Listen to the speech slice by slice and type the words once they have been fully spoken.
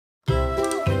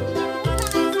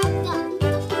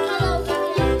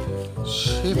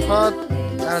Rifat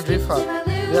and Rifat.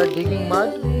 They are digging mud,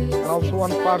 and also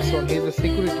one person. He is a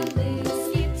security.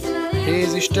 He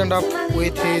is stand up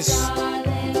with his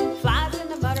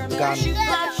gun.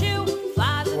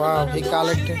 Wow, he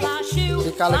collecting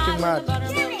mud.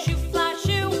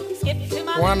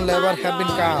 One labor have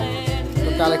been come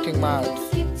to collecting mud.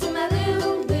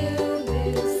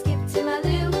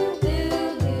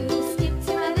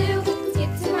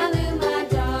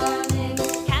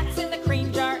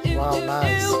 Wow,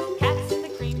 nice.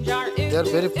 They are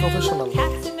very professional.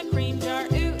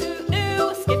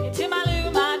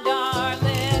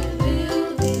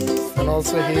 And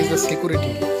also he is the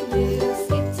security.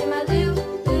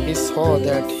 He saw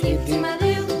that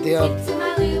they are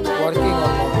working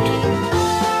or not.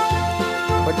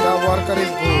 But the worker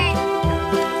is good.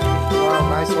 Wow,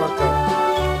 nice worker.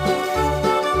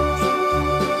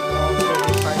 Also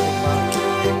he finding mud.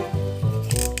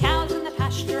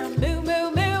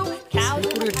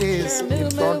 Security is in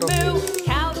front of him.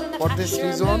 For this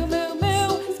reason,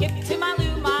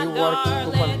 he worked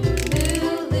properly.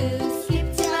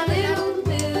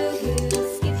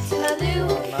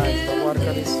 Nice, the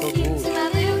worker is so good.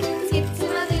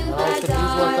 And also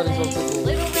this worker is also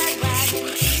good.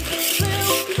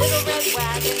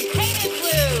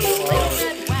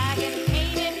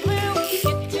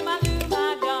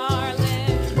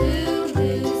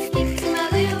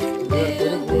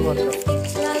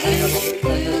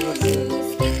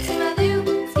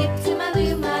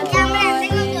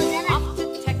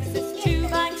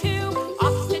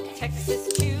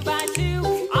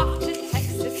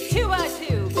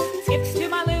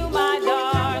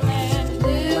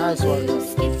 Nice worker.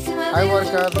 Hi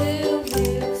worker.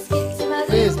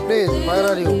 Please, where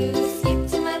are you?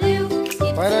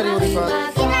 Where are you, Rifat?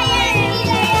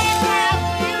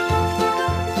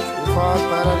 Rifat,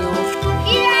 where are you?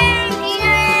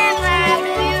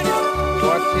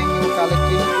 What thing you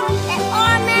collecting?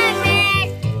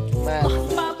 Mud.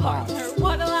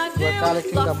 You are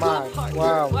collecting the mud.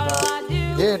 Wow,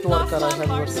 great worker I have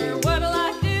ever seen.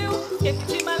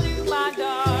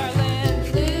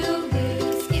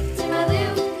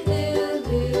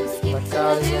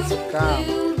 God is also calm.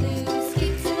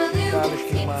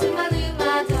 Collecting mud.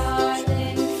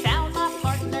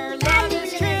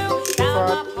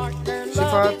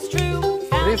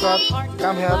 Rifat,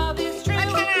 come here.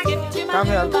 Come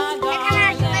here.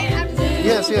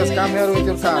 Yes, come here with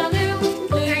your car.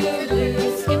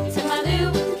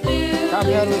 Come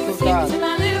here with your car.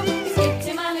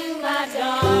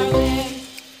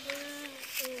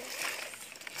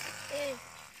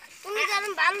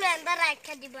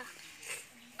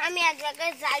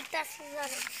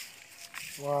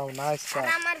 Wow, nice car.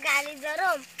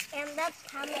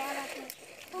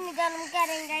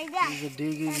 He's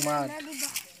digging mud.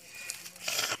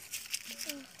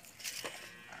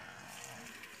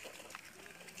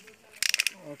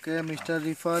 Okay, Mr.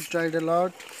 Rifat tried a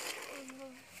lot.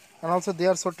 And also they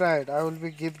are so tired. I will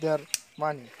be give their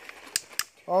money.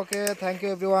 Okay, thank you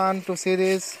everyone to see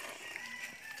this.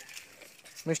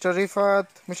 Mr.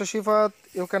 Shifat,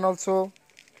 you can also.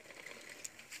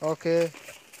 Okay.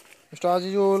 Mr.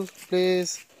 Azizul,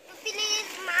 please.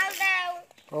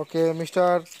 Okay,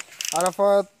 Mr.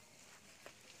 Arafat.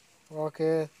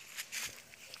 Okay.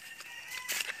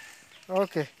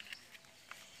 Okay.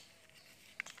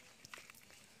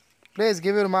 Please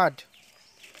give your mud.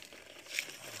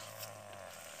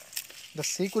 The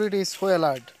security is so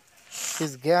alert.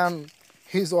 His gun,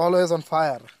 he's always on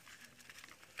fire.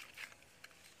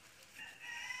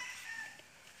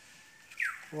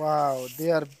 Wow,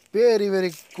 they are very,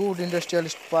 very good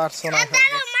industrialist person I have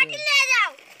seen.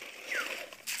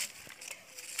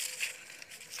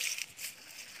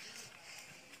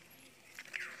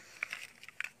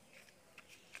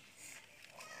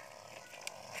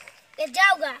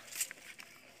 जाओगा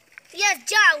yes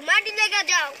जाओ माटी लेकर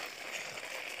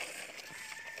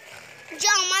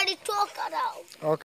जाओ माटी ठोक कर आओ।